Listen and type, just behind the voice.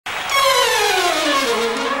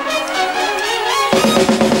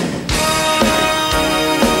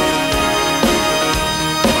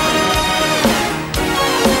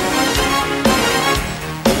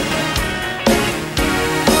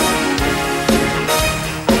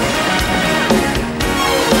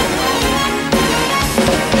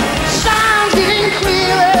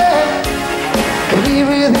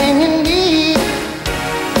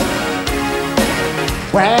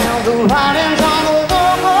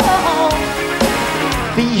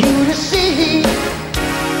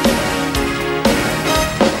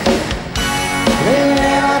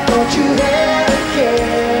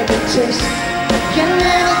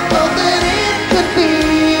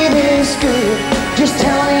Just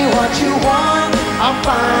tell me what you want, I'll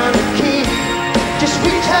find the key. Just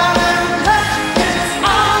reach out and touch, it's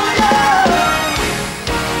all yours.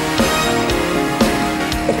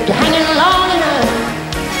 If you're hanging long enough,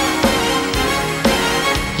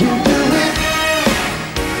 you do it.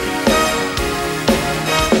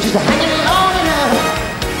 Just hanging long enough.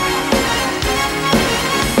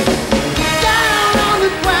 Down on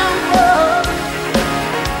the ground floor,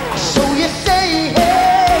 so you say, hey.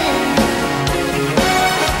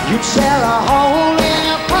 You'd sell a hole in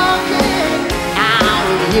your pocket. Now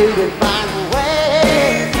you could find a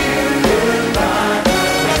way.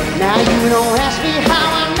 Now you don't ask me how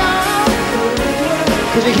I know,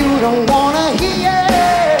 'cause you don't wanna hear.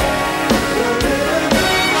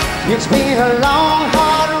 It's been a long,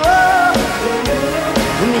 hard road,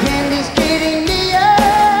 and the end is getting near.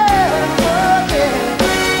 Oh, yeah.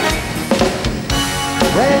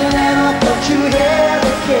 Well, you never thought you'd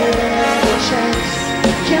ever get a chance.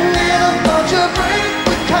 You never thought your break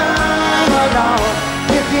would come along.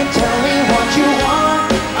 If you tell me what you want,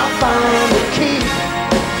 I'll find the key.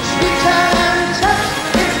 Just reach out and touch,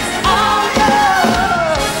 it's all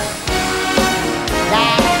yours.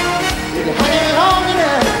 Now, if you hang it long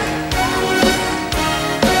enough,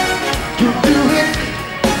 you do it.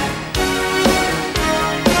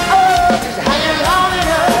 Oh, just hang it long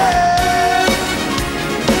enough.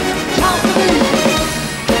 Talk to me.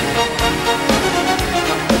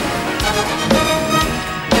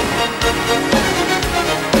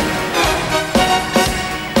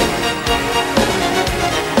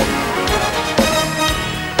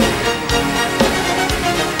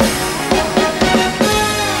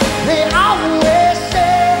 They always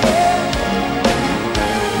say,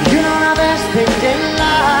 you know the best things in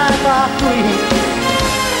life are free.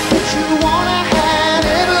 But you wanna have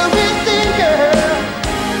everything, girl.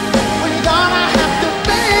 Well, you're gonna have to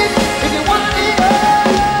pay if you want it all.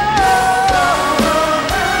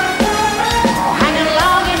 Oh, hanging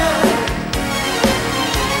long enough,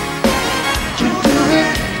 you do it.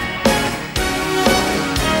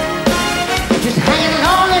 Just hanging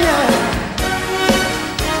long enough,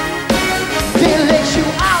 they let you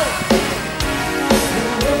out,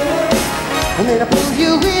 and then I pull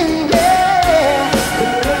you in, yeah.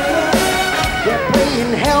 They're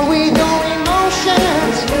playing hell with your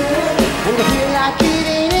emotions, and you feel like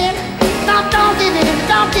giving in. No, don't give in,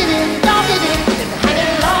 don't give in, don't give in. Just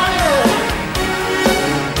hanging long enough,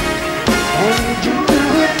 and you do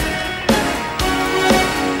it.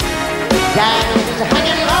 Down, just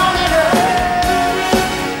hanging long enough.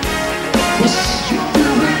 Yes, you do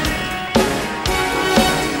it.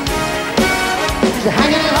 Just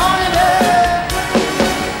hanging long enough.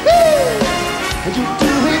 Woo! And you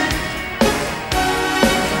do it.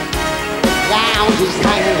 Down, just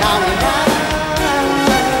hanging long enough.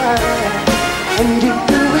 And you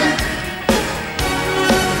do it.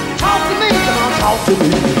 Talk to me, come on, talk to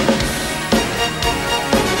me.